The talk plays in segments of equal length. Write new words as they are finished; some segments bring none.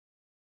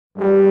I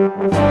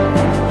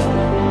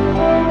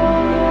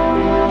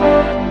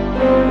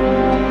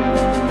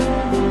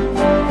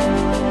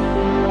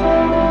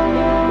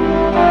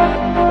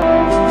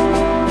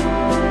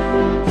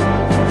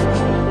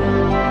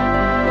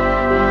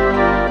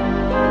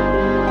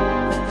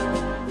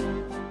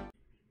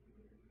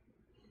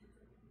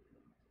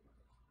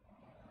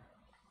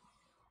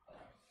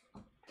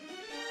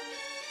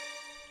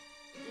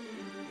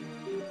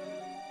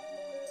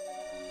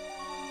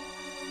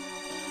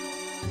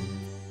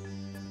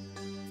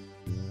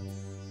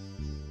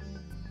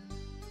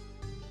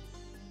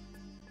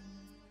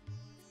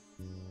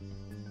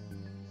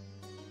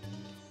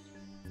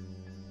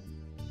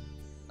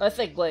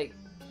think, like,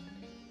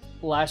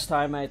 last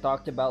time I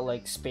talked about,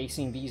 like,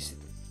 spacing these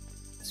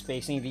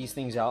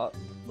things out,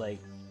 like,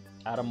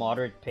 at a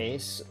moderate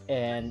pace,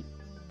 and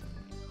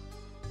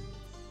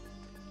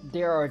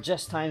there are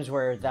just times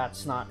where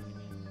that's not...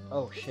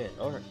 Oh shit,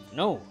 or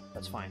no,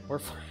 that's fine, we're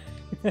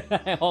fine.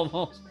 I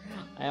almost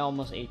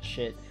ate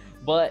shit.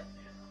 But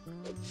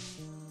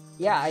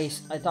yeah, I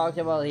talked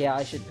about, yeah,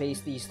 I should pace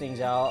these things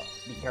out,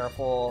 be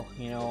careful,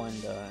 you know,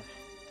 and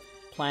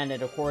plan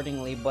it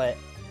accordingly. But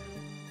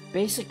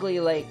basically,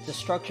 like, the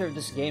structure of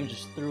this game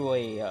just threw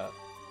a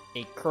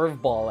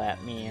curveball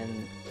at me,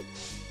 and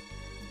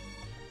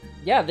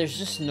yeah, there's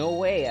just no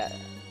way,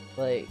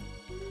 like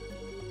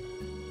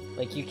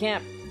you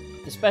can't,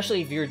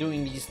 especially if you're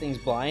doing these things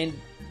blind,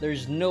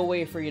 there's no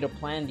way for you to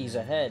plan these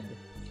ahead.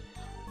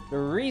 The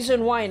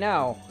reason why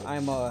now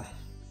I'm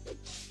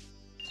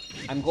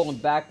going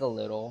back a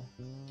little.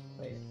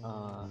 Wait,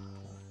 I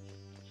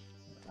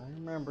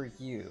remember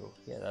you.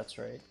 Yeah, that's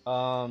right.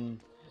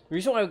 The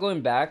reason why I'm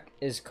going back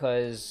is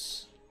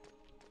because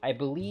I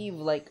believe,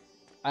 like,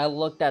 I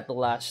looked at the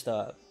last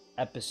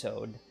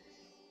episode,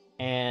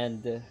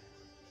 and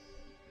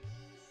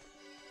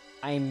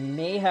I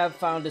may have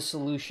found a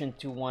solution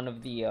to one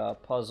of the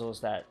puzzles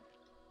that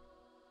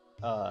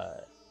I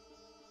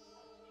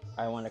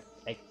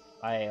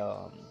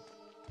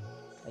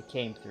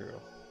came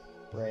through,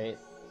 right?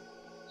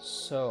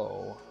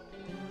 So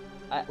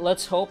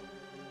let's hope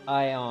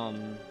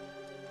I'm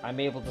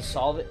able to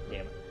solve it.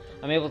 Damn it,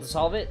 I'm able to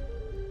solve it.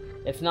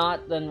 If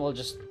not, then we'll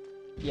just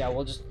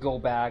go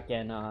back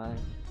and I'll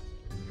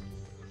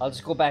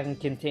just go back and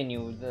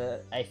continue.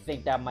 I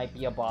think that might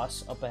be a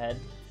boss up ahead,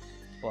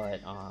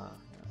 but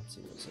let's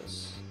see, what's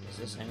this? Is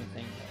this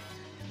anything?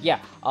 Yeah,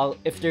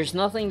 if there's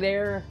nothing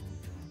there,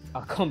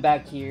 I'll come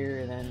back here,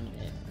 and then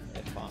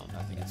if I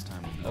think it's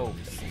time we oh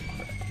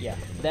yeah,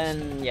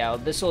 then yeah,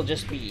 this will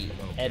just be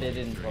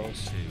edited in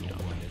post. You know.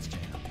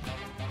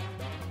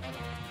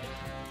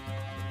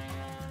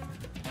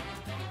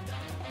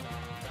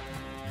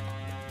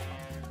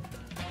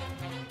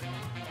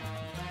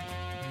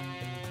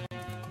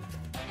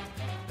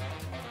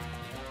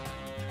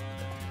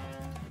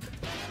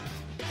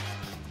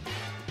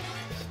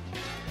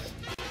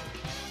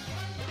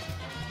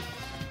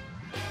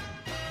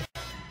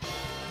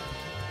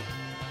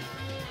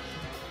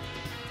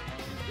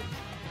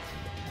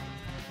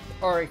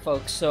 Alright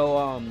folks,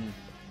 so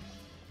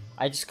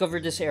I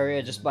discovered this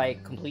area just by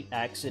complete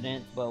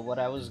accident, but what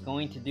I was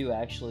going to do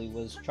actually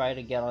was try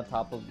to get on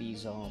top of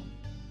these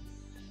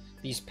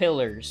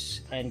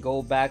pillars and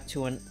go back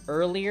to an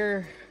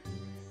earlier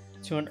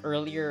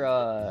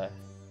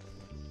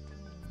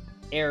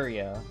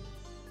area.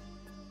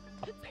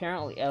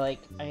 Apparently, I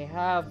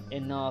have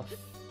enough.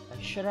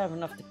 I should have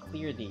enough to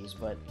clear these,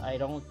 but I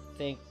don't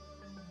think.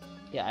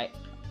 Yeah,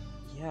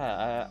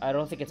 I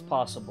don't think it's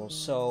possible.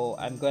 So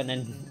I'm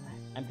gonna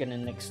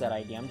nix that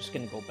idea. I'm just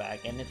gonna go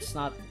back, and we're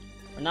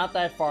not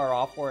that far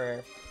off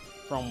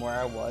from where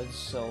I was.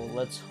 So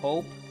let's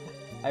hope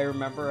I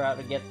remember how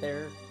to get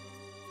there.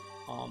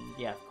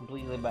 Yeah,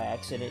 completely by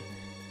accident.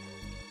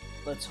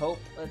 Let's hope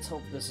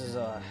this is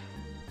the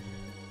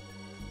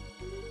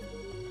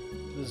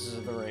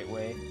right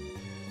way.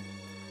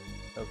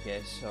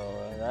 Okay,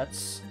 so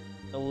that's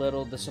a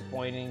little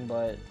disappointing,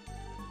 but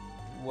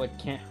what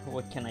can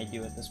I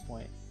do at this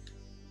point?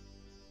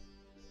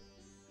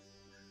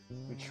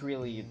 Which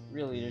really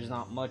there's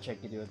not much I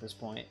could do at this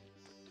point.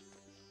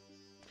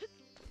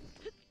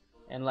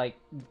 And like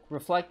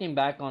reflecting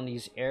back on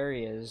these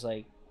areas,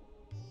 like,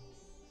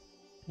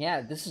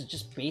 yeah, this is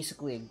just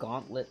basically a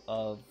gauntlet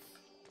of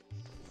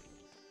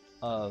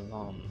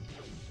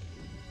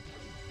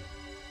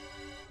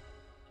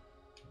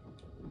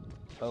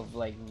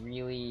like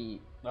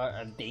really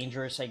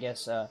dangerous, I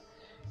guess,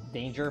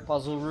 danger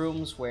puzzle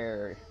rooms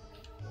where,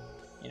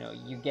 you know,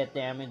 you get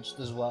damaged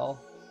as well.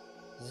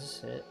 Is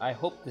this it? I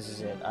hope this is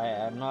it.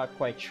 I'm not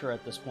quite sure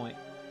at this point,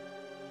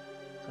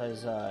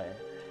 because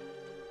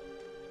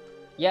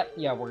yep,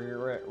 yeah,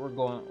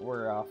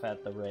 we're off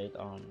at the right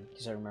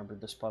because I remember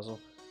this puzzle.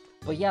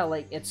 But yeah,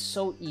 like, it's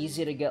so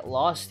easy to get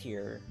lost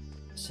here,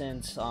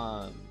 since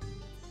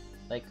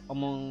like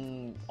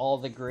among all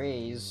the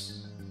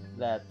grays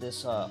that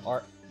this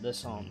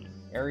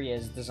area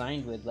is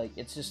designed with, like,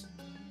 it's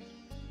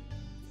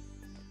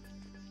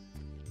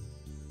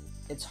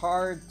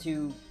hard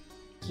to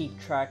keep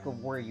track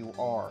of where you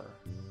are.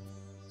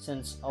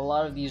 since a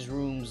lot of these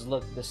rooms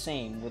look the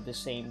same with the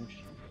same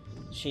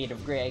shade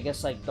of gray. I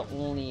guess like the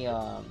only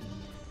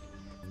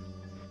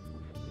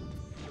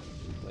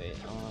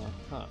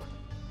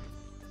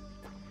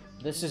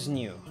this is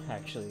new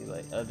actually.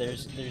 Like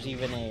there's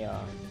even a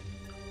yeah,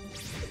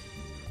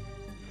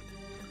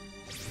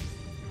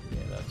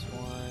 that's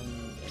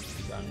one.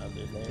 Got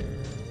another there.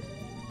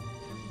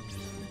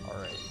 All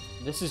right,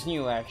 this is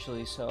new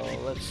actually. So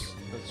let's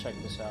check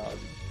this out.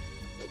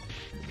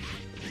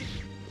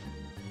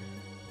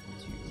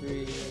 1,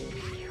 2, 3.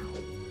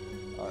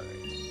 All right.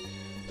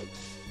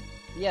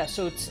 Yeah,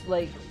 so it's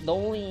like the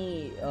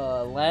only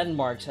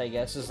landmarks, I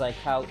guess, is like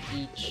how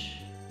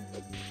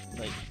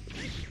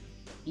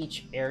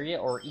each area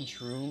or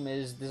each room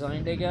is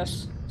designed, I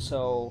guess.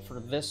 So for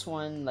this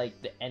one,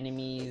 like the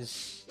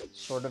enemies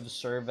sort of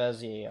serve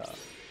as a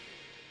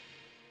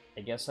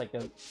I guess like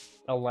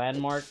a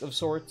landmark of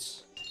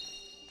sorts.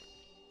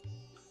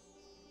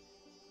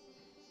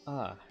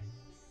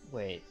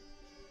 Wait.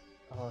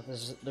 Oh,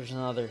 there's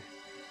another.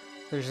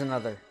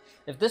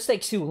 If this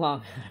takes too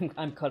long,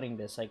 I'm cutting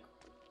this. Like,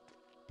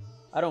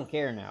 I don't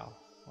care now.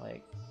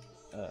 Like,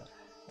 alright.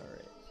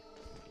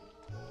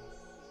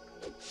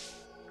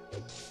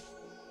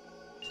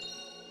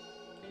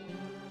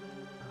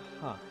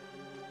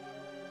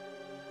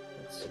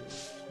 Let's see.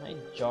 Can I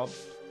jump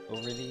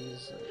over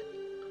these?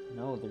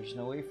 No, there's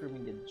no way for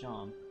me to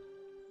jump.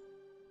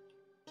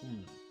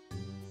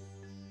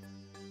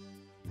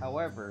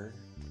 However,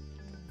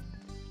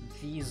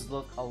 these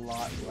look a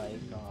lot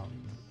like,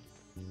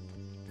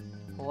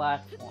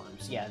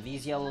 platforms. Yeah,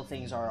 these yellow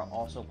things are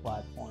also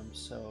platforms,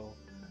 so...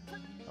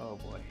 Oh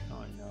boy,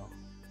 oh no.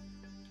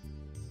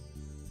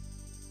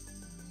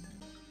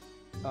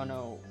 Oh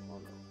no, oh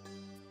no.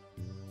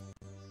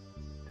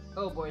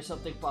 Oh boy,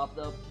 something popped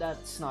up.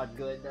 That's not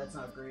good, that's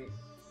not great.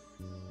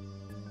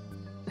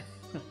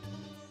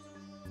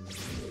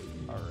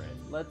 Alright,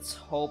 let's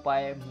hope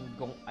I'm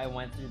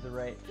going through the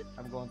right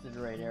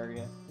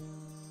area.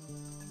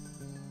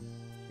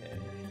 Okay.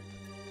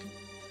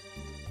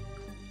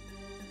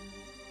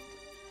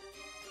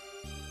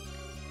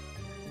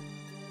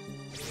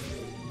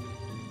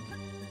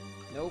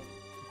 Nope.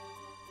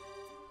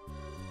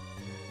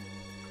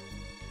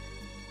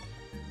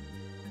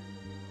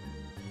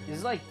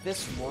 Is like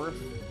this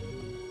worth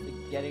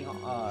getting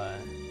a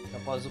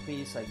puzzle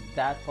piece? Like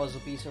that puzzle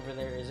piece over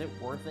there, is it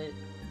worth it?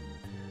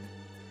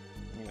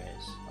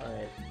 Anyways,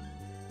 alright.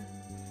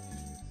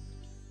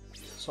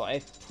 So I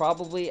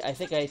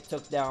think I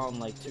took down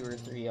like two or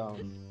three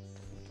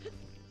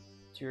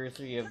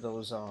of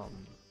those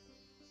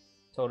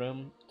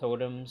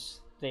totems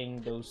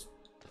those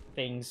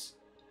things.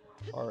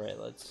 Alright,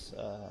 let's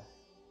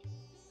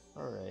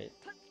alright.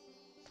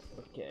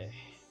 Okay.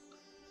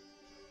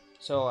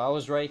 So I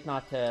was right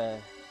not to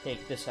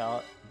take this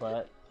out,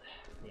 but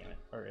damn it.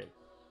 Alright.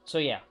 So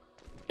yeah.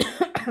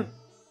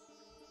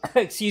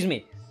 Excuse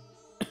me.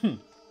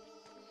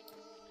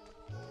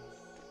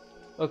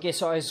 Okay,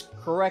 so I was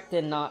correct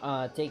in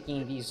not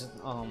taking these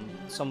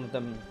some of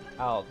them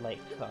out, like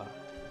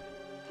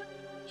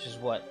which is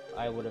what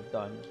I would have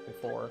done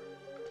before.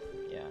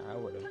 Yeah, I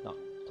would have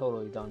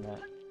totally done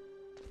that.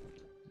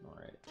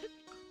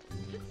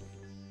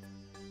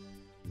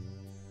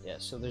 Yeah,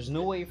 so there's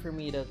no way for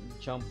me to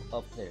jump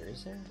up there,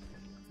 is there?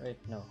 Right?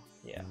 No.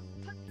 Yeah.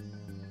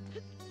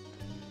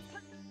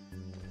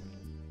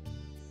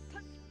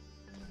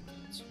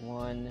 That's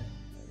one, and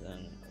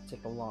then I'll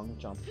take a long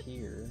jump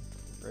here,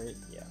 right?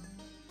 Yeah.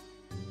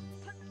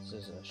 This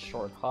is a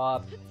short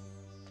hop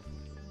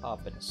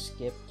and a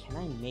skip. Can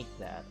I make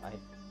that?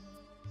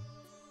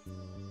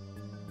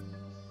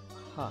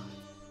 Huh.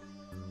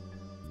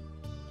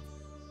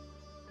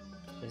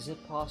 Is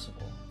it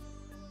possible?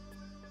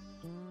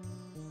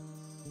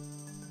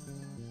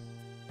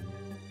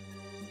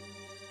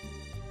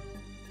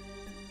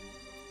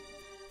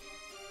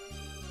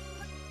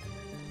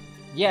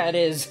 Yeah, it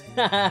is.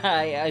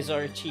 I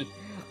sort of cheat.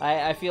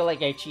 I feel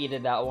like I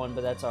cheated that one,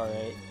 but that's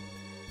alright.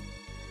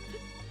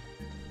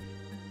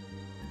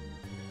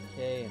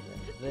 Okay, and then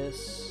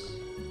this.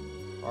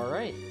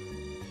 Alright.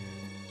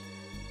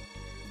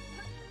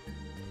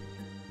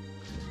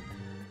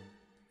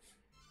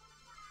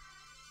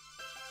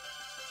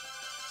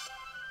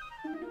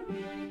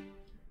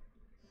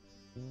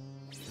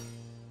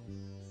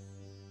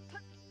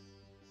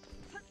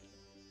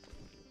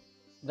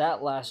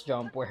 That last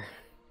jump where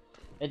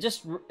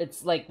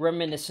it's like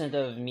reminiscent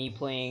of me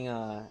playing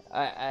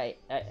I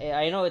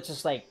know it's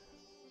just like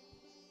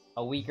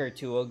a week or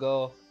two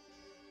ago,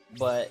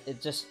 but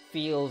it just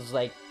feels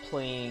like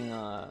playing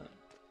the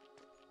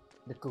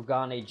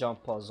Kugane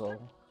jump puzzle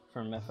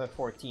from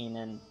FF14,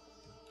 and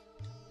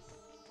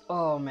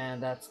oh man,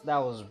 that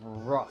was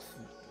rough.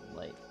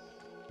 Like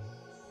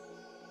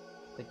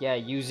yeah,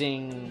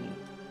 using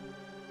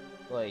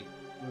like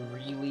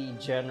really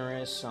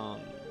generous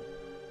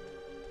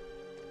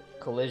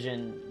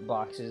collision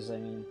boxes. I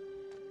mean,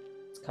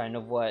 it's kind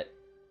of what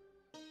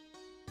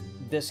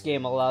this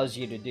game allows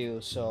you to do,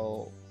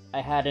 so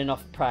I had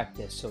enough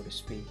practice, so to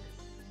speak.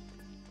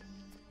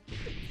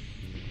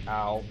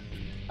 Ow.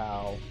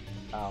 Ow.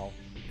 Ow.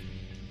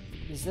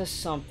 Is this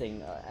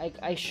something?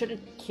 I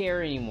shouldn't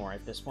care anymore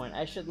at this point.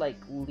 I should, like,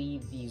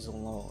 leave these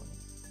alone,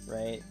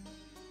 right?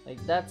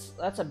 Like,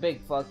 that's a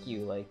big fuck you,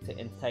 like, to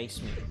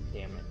entice me,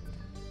 damn it.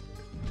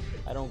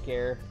 I don't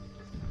care.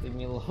 Leave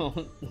me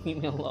alone. Leave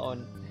me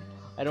alone.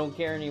 I don't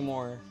care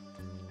anymore.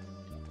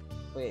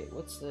 Wait,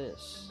 what's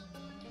this?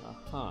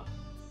 Uh-huh.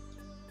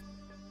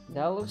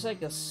 That looks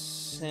like a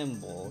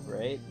symbol,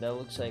 right? That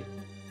looks like...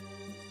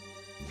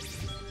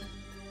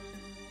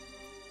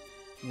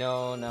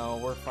 No, no,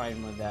 we're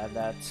fine with that.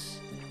 That's...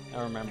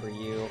 I remember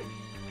you.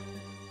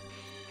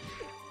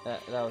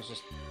 That was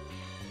just...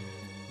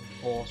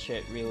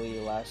 bullshit, really,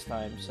 last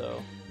time,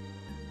 so...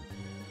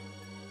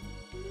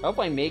 I hope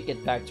I make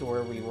it back to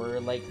where we were.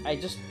 Like, I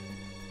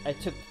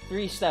took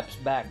 3 steps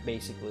back,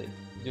 basically,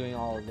 doing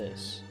all of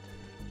this.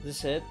 Is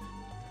this it?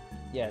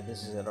 Yeah,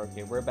 this is it.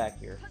 Okay, we're back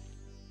here.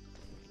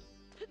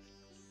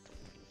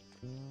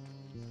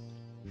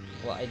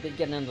 Well, I did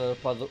get another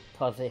puzzle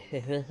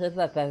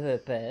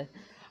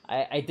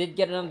I did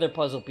get another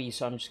puzzle piece,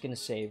 so I'm just gonna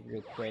save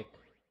real quick.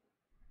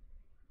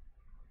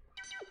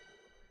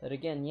 But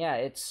again, yeah,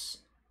 it's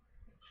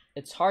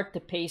hard to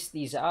pace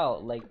these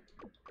out. Like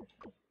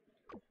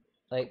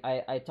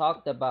I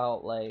talked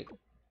about, like,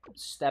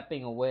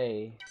 stepping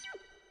away,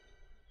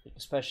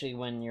 especially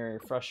when you're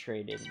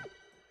frustrated.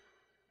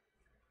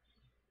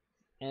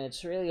 And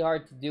it's really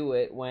hard to do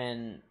it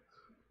when...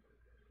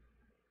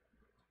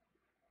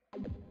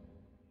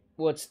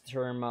 What's the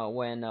term?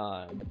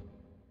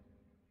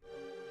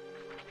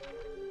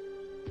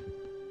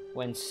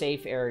 When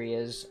safe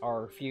areas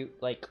are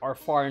are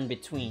far in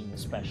between,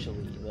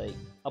 especially. Like,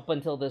 up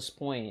until this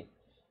point,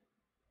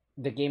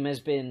 the game has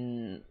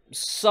been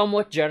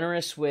somewhat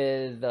generous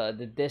with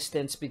the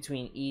distance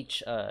between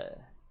each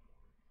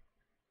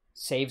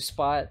save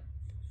spot.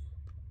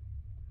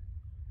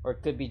 Or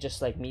it could be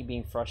just like me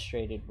being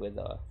frustrated with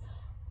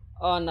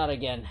oh, not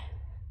again.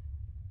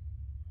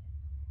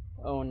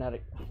 Oh, not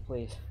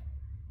please.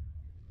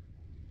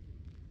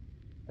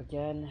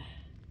 Again.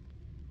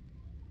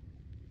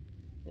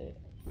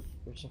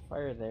 There's a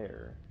fire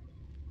there.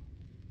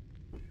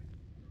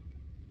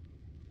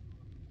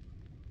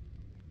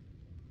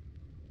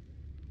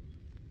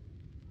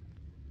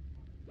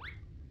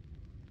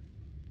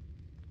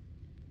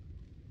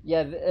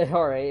 Yeah,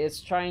 alright,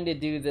 it's trying to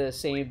do the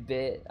same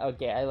bit.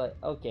 Okay,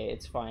 okay,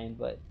 it's fine,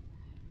 but...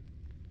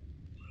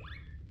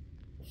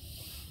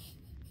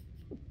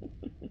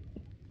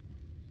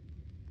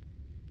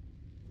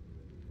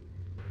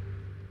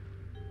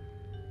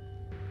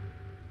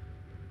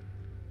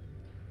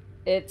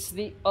 It's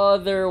the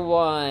other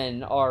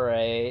one!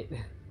 Alright.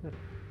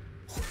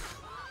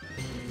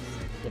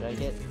 Did I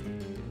get...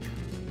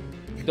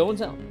 Don't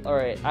tell...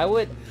 Alright, I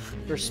would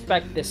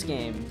respect this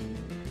game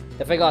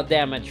if I got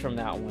damage from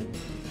that one.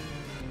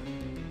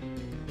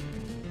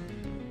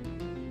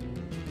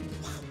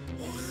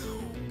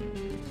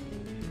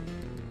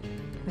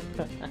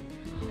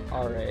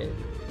 Alright.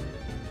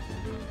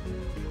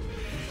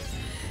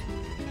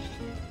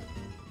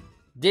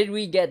 Did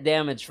we get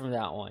damage from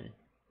that one?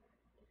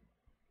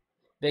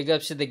 Big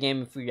ups to the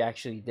game if we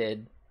actually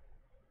did.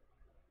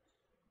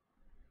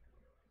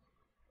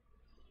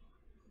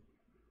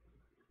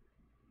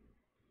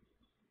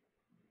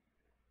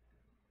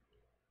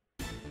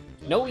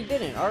 No, we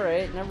didn't.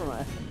 Alright, never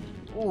mind.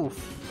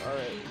 Oof.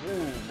 Alright.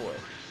 Ooh, boy.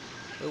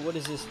 Wait, what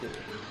does this do?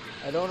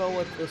 I don't know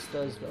what this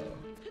does, though.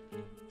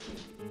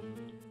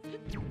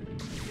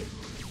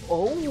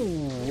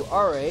 Oh,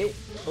 alright.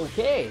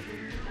 Okay.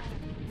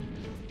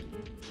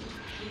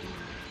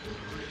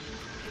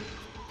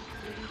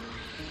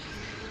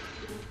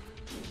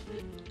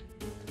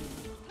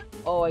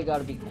 Oh, I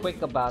gotta be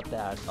quick about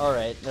that.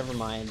 Alright, never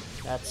mind.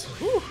 That's...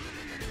 Whew.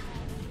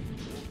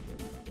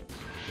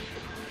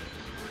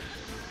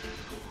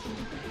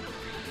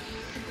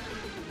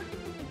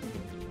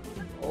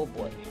 Oh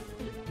boy.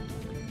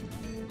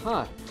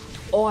 Huh.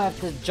 Oh, I have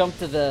to jump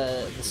to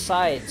the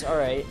sides.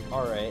 Alright,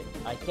 alright.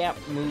 I can't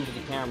move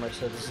the camera,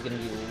 so this is gonna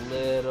be a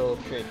little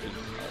tricky.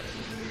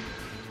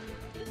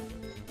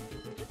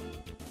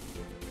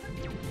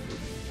 Right.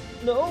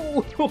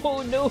 No!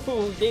 Oh no!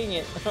 Dang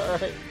it!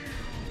 Alright.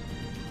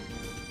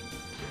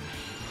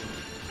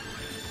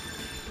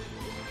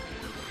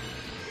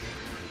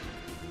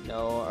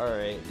 No,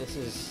 alright. This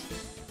is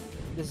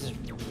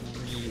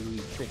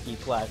really tricky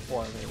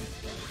platforming.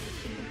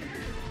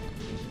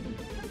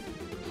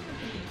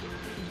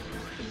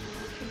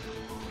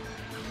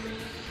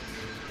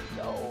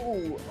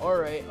 No!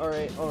 Alright,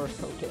 alright,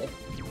 alright, okay.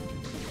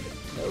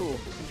 No.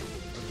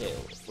 Okay,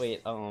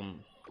 wait,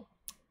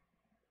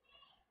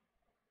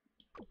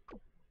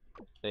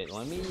 wait,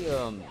 let me,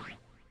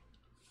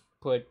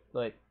 put,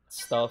 like,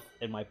 stuff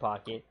in my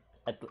pocket,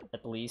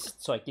 at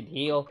least, so I can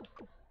heal.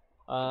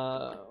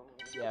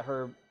 Yeah,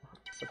 Herb,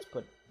 let's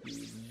put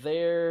you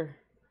there.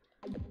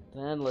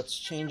 Then let's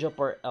change up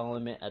our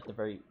element at the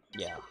very,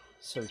 yeah,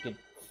 so we could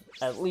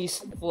at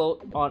least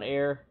float on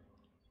air.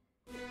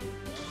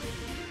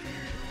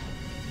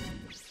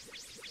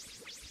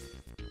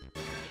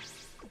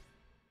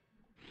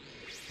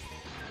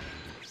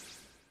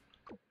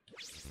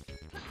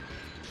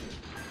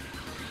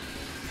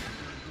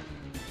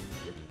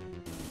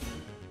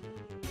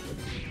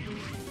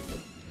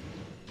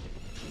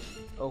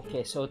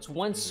 Okay, so it's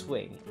one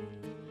swing.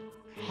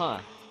 Huh.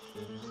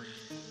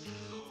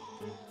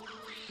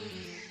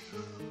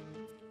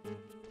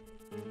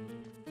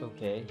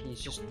 Okay, he's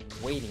just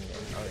waiting there.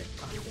 Alright,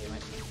 oh, damn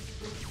it.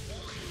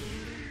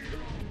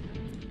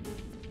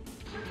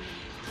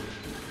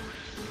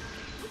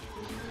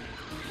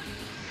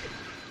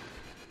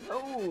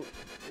 Oh!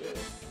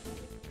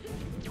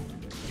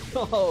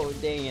 Oh,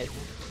 dang it.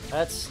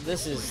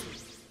 This is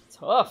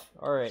tough.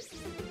 Alright.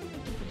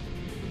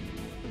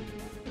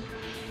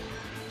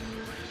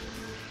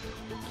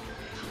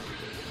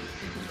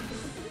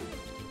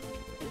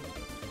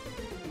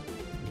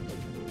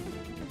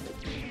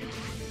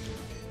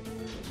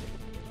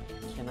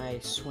 Can I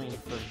swing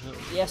from here?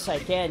 Yes, I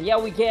can. Yeah,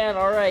 we can.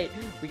 Alright.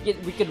 We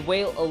could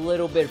wail a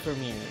little bit from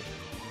here.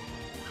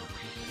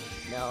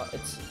 No,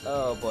 it's...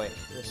 Oh, boy.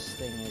 This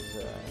thing is,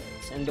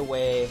 it's in the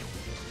way.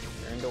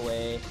 They're in the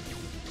way.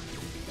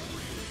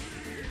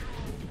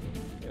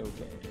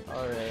 Okay.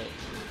 Alright.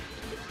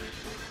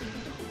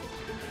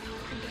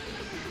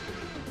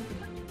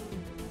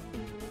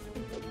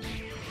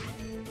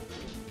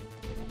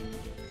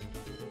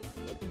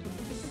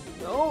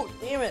 Oh,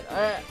 damn it.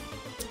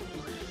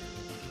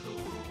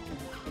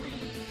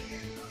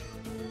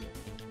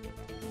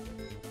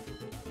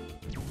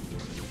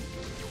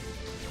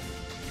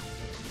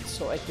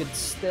 So I could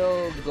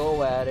still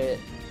go at it.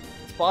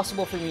 It's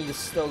possible for me to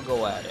still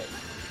go at it.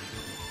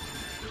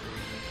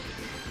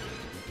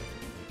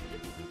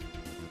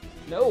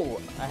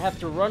 No, I have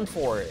to run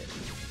for it.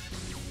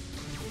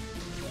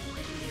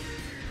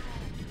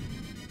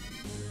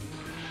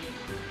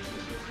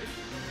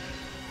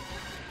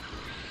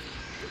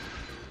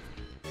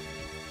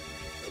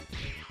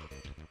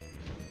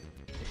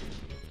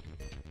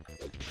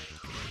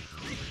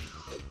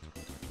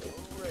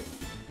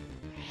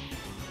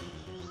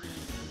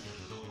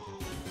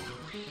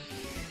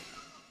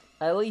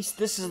 At least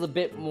this is a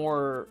bit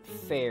more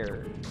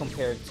fair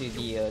compared to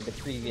the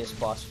previous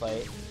boss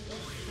fight.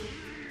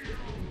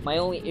 My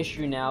only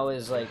issue now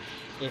is like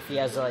if he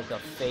has like a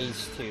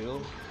phase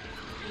 2,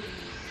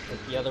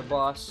 like the other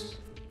boss.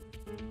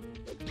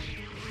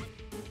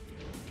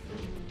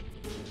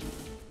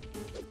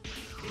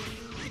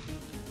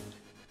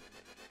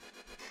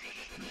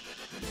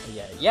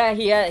 Yeah,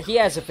 he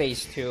has a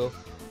phase 2.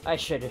 I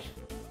should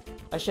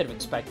have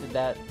expected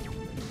that.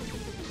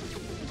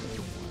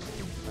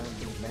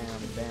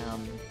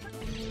 Bam.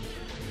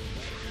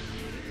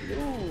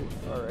 Ooh,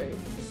 alright.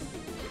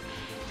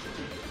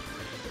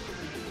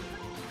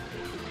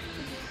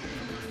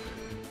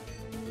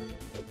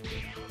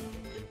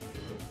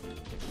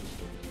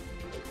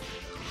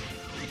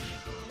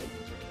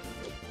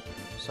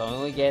 So I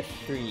only get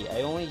 3.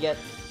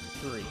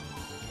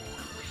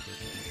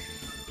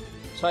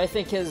 So I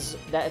think it's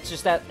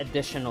just that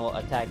additional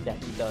attack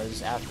that he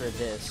does after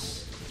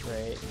this,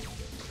 right?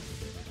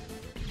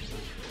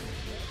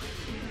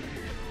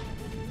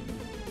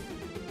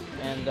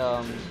 And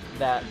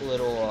that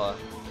little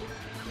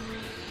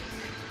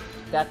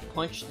that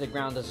punch to the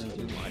ground doesn't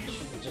do much.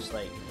 It's just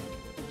like,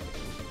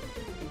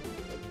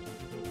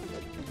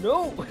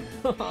 no.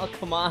 Oh,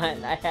 come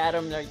on! I had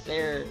him right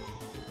there.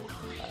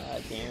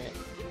 Damn it!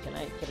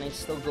 Can I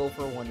still go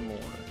for one more?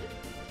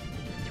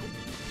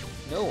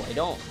 No, I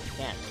don't.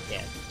 I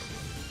can't.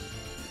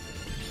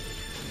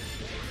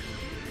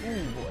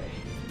 Oh boy.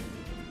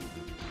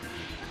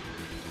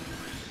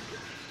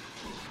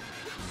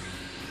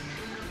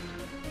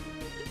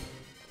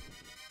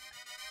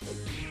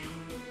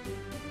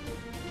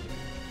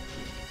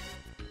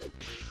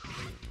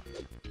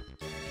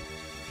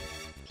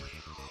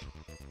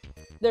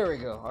 There we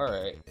go.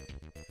 Alright.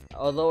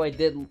 Although I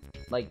did,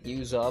 like,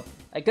 use up.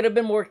 I could have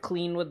been more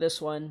clean with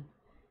this one.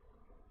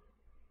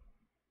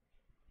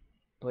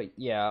 But,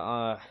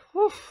 yeah,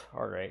 whew,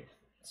 alright.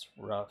 It's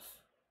rough.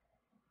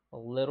 A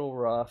little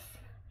rough.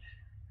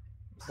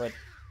 But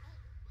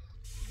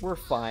we're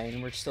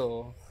fine. We're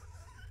still...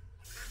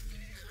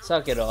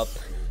 Suck it up.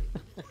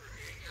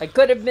 I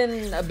could have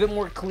been a bit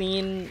more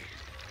clean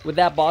with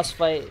that boss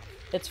fight.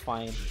 It's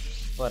fine.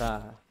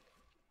 But,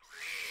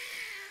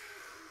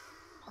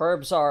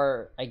 herbs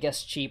are, I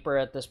guess, cheaper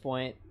at this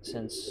point,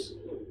 since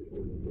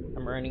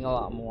I'm earning a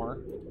lot more.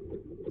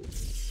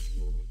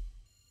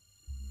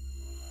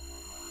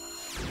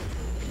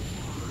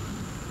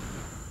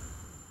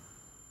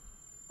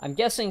 I'm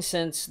guessing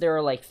since there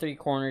are like 3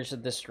 corners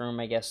of this room,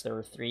 I guess there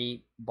were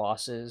 3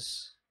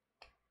 bosses.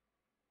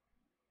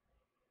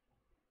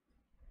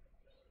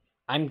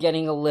 I'm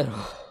getting a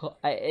little,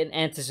 in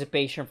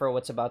anticipation for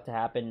what's about to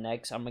happen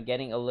next, I'm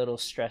getting a little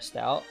stressed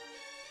out.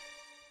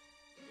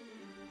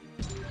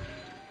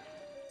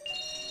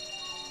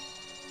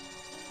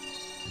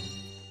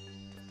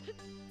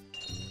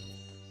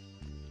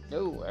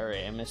 Oh,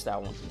 alright, I missed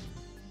that one.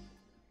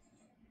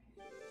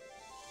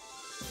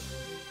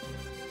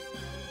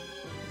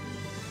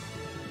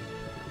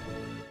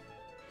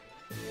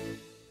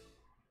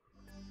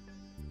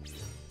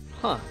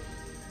 Huh.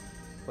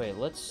 Wait,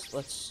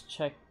 let's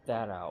check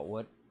that out.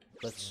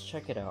 Let's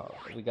check it out.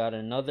 We got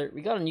a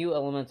new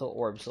elemental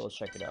orb, so let's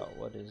check it out.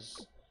 What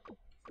is...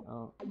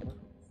 Oh.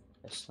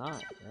 It's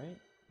not, right?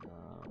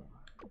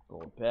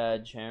 Gold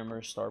badge,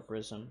 hammer, star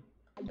prism.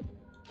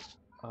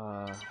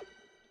 Put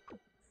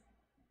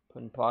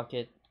in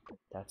pocket.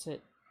 That's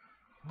it.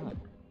 Huh.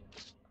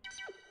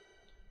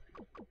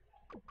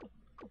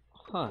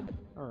 Huh.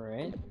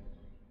 Alright.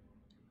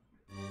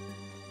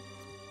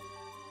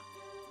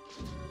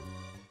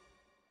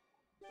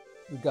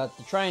 We got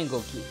the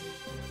triangle key.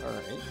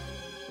 Alright.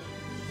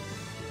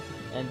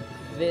 And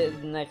the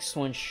next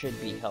one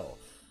should be health.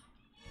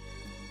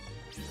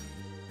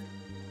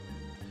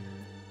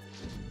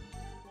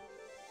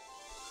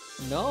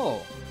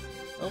 No.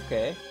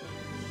 Okay.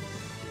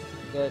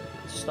 Got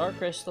star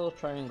crystal,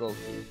 triangle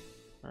key.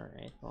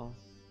 Alright, well.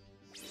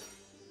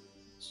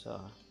 So.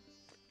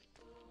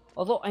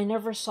 Although I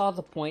never saw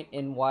the point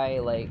in why,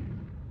 like,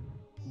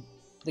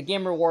 the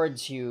game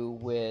rewards you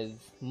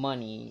with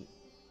money.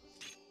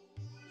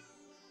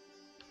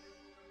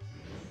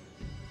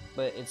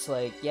 But it's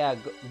like, yeah,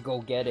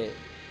 go get it,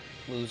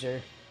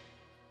 loser.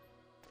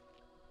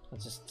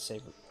 Let's just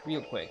save it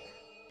real quick.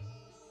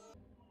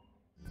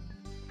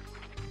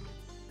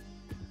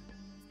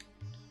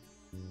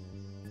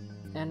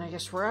 And I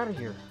guess we're out of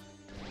here.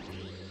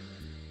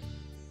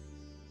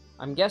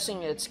 I'm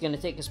guessing it's gonna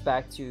take us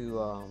back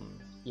to,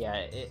 yeah,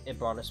 it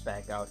brought us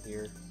back out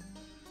here.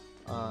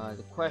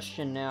 The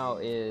question now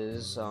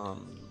is,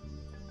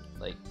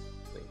 like,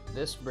 wait,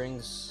 this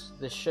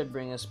should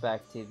bring us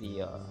back to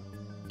the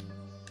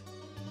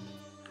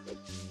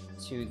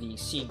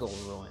seagull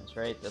ruins,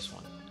 right? This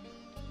one.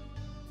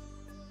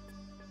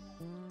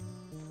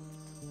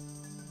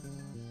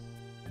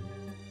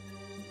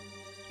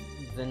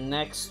 The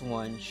next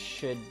one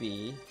should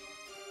be.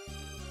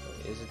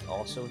 Is it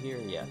also here?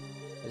 Yeah.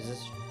 Is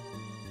this?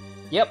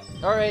 Yep.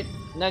 All right.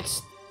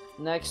 Next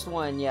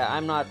one.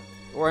 Yeah.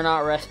 We're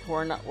not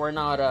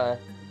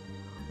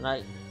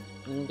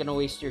I'm gonna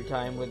waste your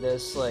time with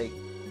this. Like,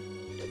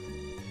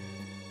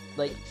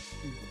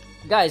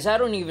 guys, I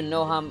don't even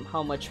know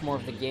how much more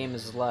of the game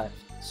is left,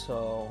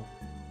 so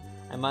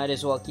I might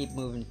as well keep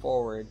moving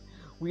forward.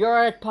 We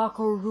are at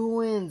Paco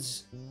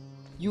Ruins.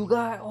 You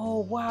got, oh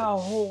wow,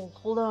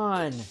 hold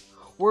on.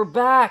 We're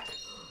back.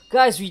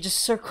 Guys, we just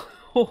circled,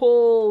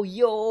 oh,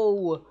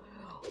 yo.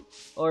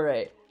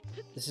 Alright,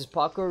 this is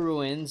Paco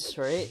Ruins,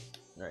 right?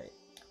 Right.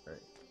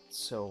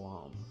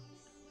 So,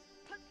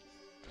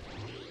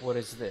 what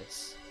is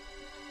this?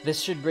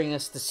 This should bring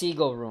us to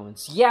Seagull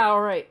Ruins. Yeah,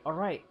 alright,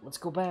 let's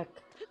go back.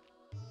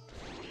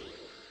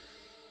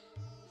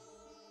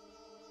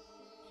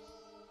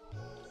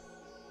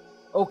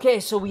 Okay,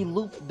 so we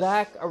loop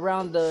back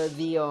around the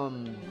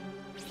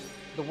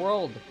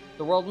world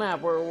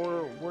map.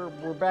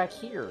 We're back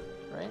here,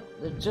 right?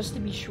 Just to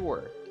be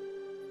sure,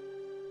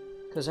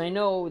 because I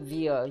know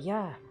the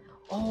yeah.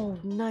 Oh,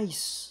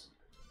 nice.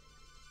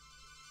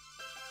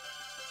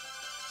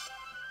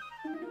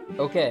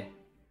 Okay.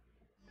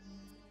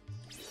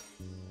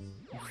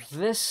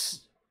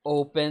 This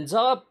opens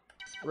up,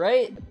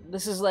 right?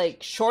 This is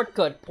like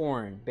shortcut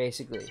porn,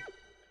 basically.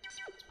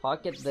 Let's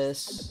pocket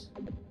this.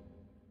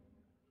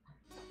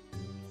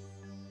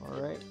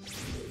 Alright.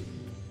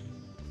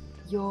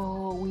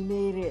 Yo, we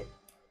made it.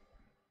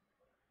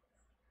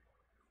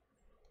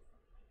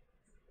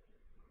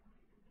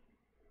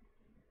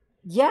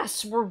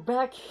 Yes, we're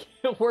back.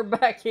 We're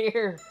back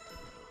here.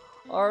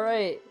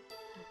 Alright.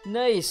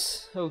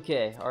 Nice.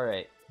 Okay,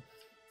 alright.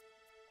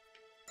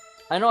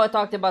 I know I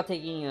talked about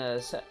taking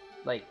a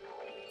like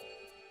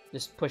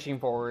just pushing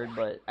forward,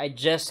 but I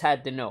just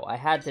had to know. I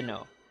had to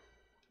know.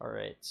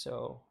 Alright,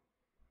 so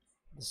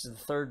this is the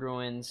third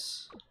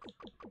ruins.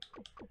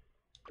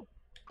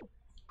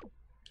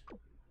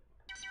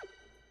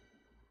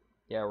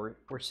 Yeah,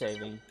 we're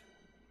saving.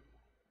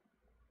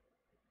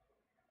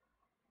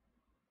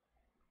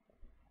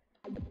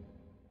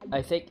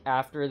 I think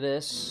after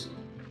this,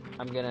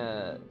 I'm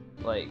gonna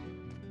like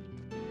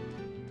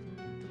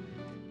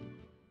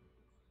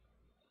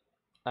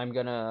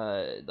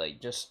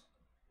just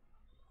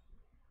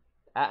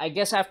I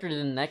guess after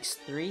the next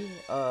 3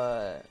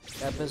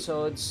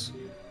 episodes,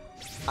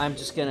 I'm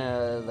just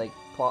gonna like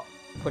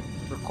put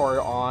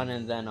record on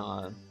and then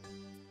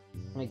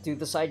like do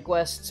the side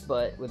quests,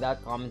 but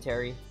without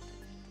commentary.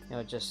 You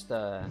know, just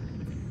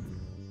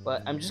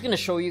but I'm just gonna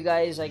show you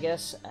guys, I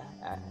guess,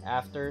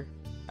 after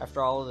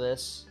all of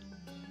this,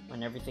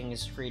 when everything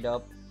is freed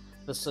up.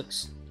 This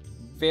looks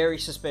very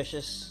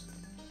suspicious.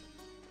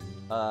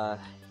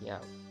 Yeah,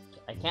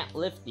 I can't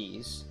lift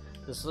these.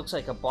 This looks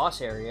like a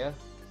boss area.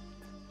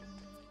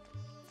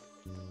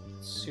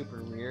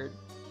 Super weird.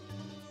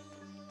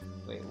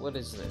 Wait, what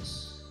is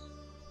this?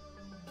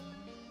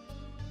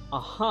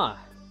 Uh-huh.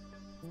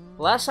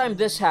 Last time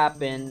this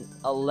happened,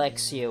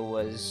 Alexia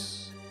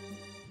was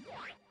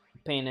a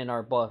pain in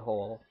our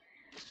butthole.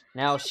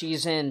 Now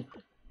she's in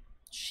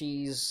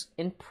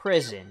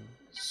prison,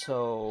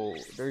 so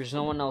there's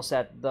no one else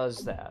that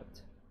does that.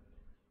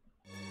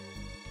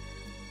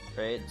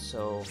 Right,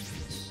 so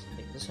let's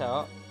take this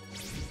out.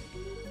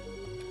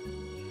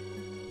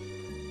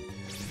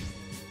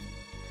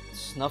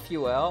 Snuff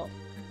you out.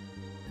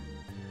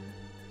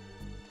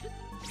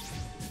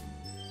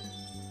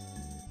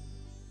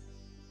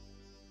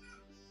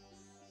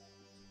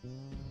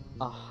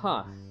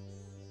 Huh.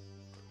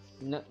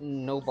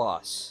 No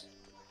boss.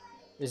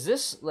 Is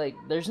this, like,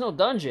 there's no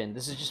dungeon.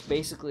 This is just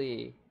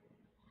basically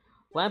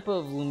Lamp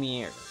of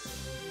Lumiere.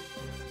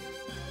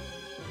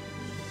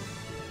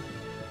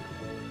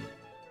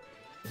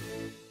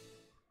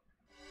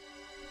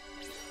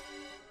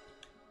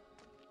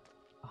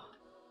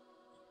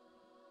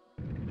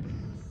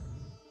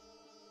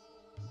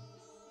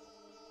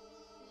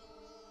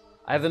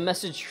 I have a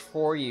message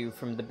for you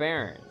from the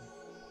Baron.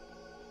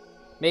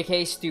 Make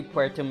haste to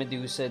Puerto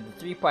Medusa. The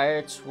 3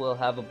 pirates will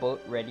have a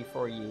boat ready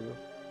for you.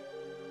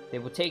 They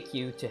will take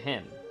you to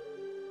him.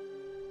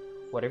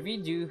 Whatever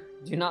you do,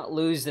 do not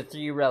lose the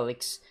 3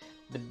 relics.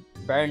 The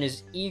Baron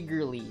is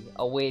eagerly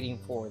awaiting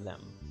for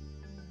them.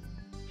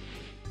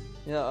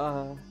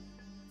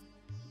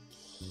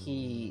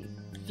 He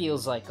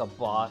feels like a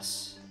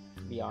boss,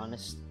 to be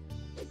honest.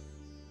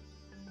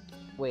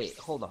 Wait,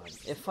 hold on.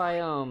 If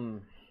I,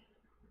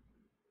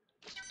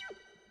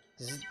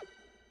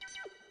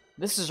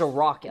 This is a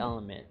rock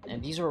element,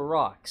 and these are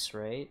rocks,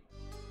 right?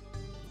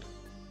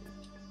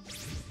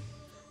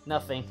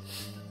 Nothing.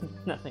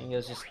 Nothing, it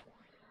was just...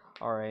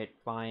 Alright,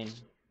 fine.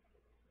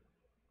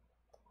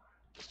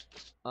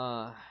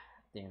 Damn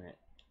it.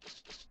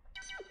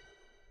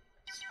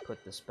 Let's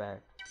put this back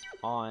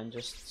on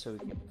just so we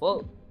can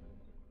float.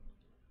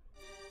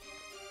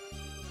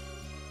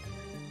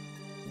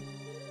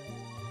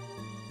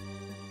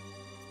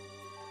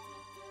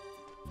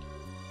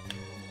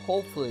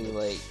 Hopefully,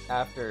 like,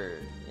 after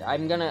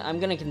I'm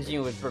gonna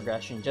continue with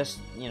progression, just,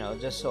 you know,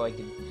 just so I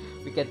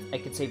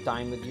could save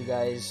time with you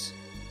guys.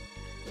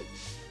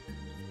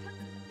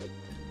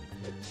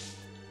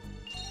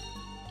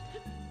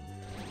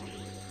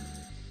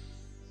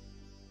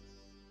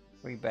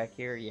 Are we back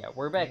here? Yeah,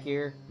 we're back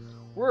here.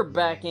 We're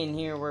back in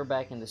here. We're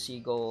back in the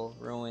Seagull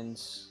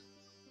Ruins.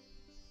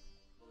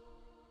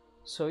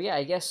 So yeah,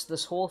 I guess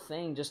this whole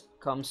thing just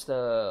comes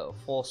to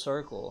full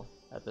circle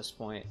at this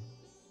point.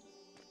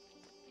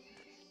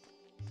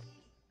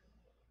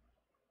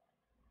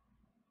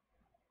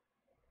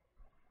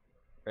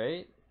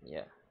 Right?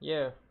 Yeah.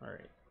 Yeah.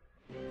 Alright.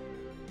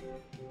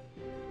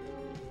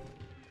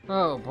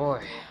 Oh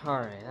boy.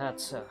 Alright,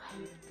 that's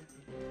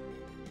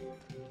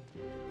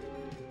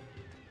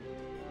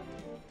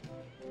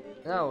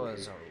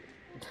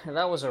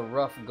that was a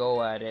rough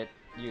go at it,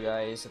 you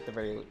guys, at the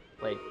very,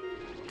 like...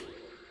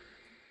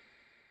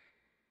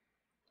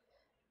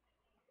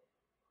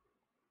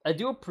 I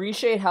do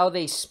appreciate how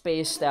they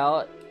spaced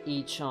out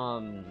each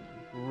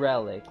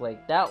relic.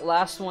 Like that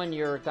last one,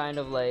 you're kind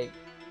of like,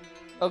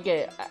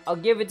 okay, I'll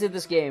give it to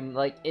this game.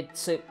 Like it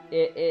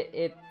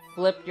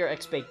flipped your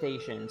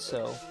expectations.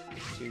 So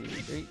 2,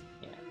 3,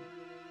 yeah.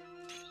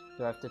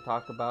 Do I have to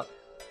talk about?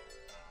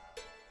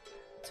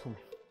 Tell me.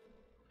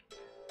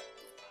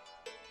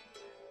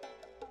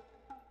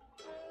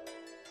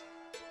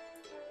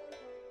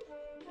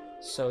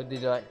 So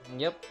did I?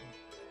 Yep.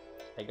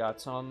 I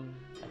got some.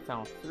 I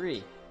found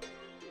 3.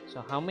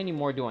 So how many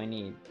more do I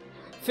need?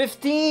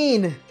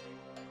 15!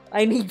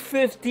 I need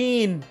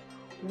 15!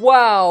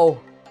 Wow!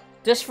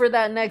 Just for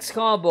that next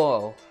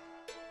combo.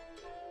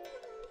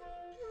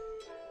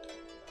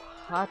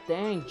 Hot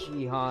dang,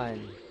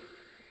 Jihan.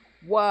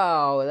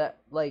 Wow, that,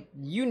 like,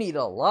 you need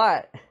a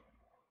lot.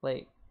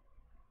 Like,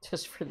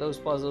 just for those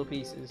puzzle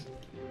pieces.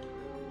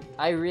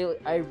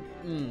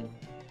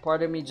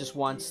 Part of me just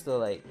wants to,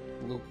 like,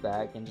 loop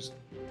back and just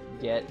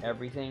get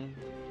everything.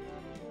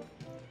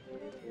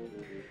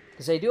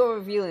 Because I do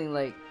have a feeling,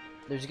 like,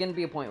 there's gonna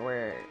be a point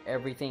where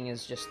everything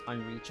is just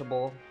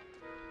unreachable.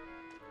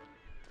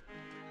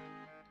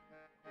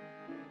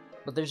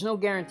 But there's no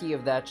guarantee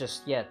of that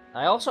just yet.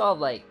 I also have,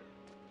 like,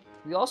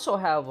 we also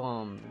have,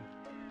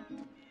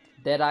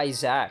 Deadeye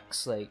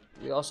Zax. Like,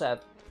 we also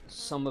have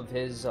some of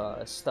his,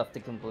 stuff to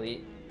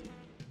complete.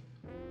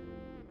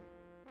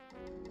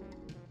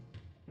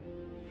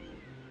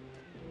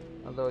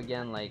 Although,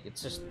 again, like,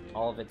 it's just,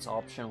 all of it's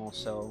optional,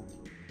 so...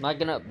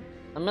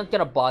 I'm not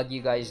gonna bog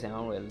you guys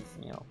down with,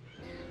 you know,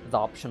 the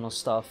optional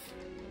stuff.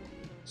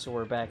 So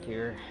we're back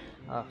here,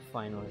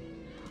 finally.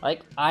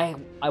 Like, I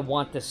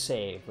want to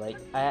save. Like,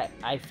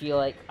 I feel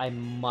like I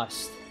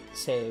must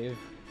save.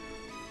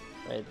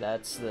 Right,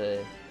 that's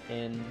the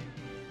inn.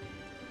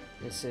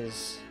 This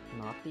is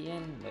not the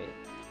inn. Wait,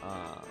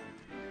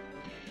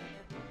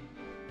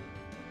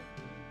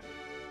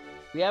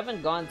 we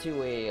haven't gone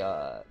to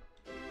a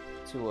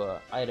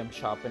item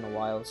shop in a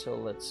while, so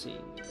let's see.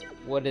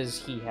 What does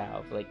he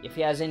have? Like, if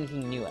he has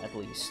anything new, at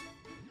least.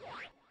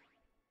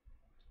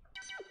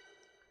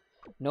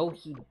 No,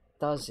 he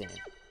doesn't.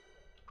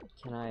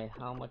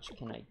 How much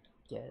can I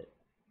get?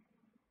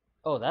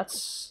 Oh,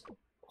 that's...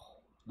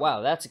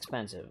 Wow, that's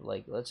expensive.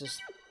 Like, let's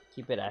just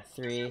keep it at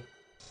 3.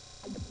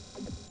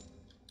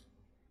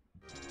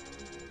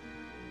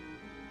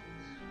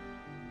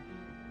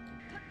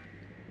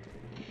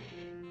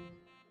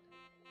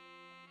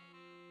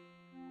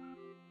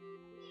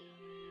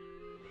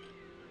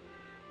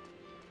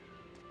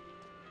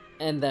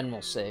 And then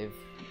we'll save.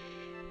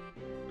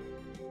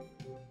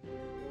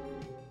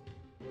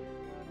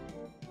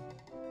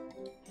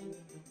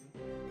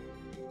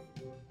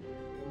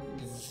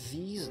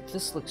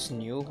 This looks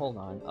new. Hold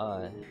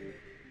on.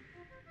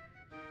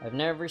 I've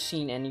never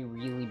seen any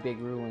really big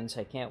ruins.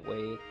 I can't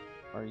wait.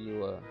 Are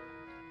you,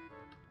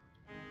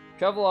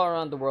 Travel all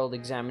around the world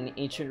examining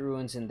ancient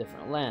ruins in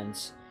different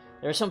lands.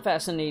 There are some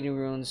fascinating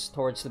ruins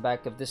towards the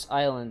back of this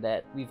island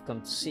that we've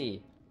come to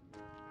see.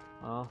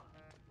 Oh.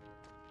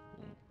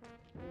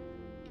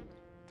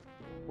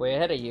 Way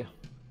ahead of you.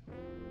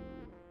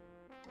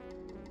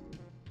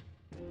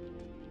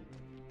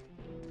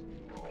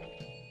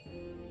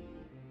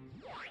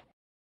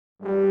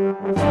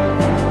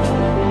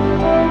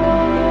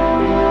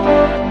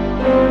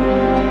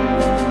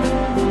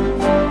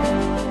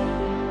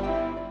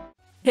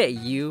 Hey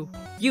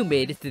you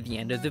made it to the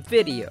end of the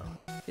video.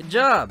 Good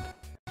job!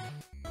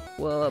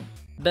 Well, a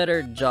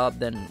better job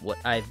than what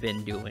I've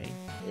been doing.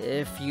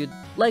 If you'd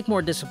like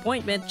more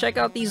disappointment, check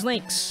out these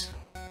links.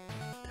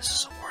 This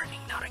is a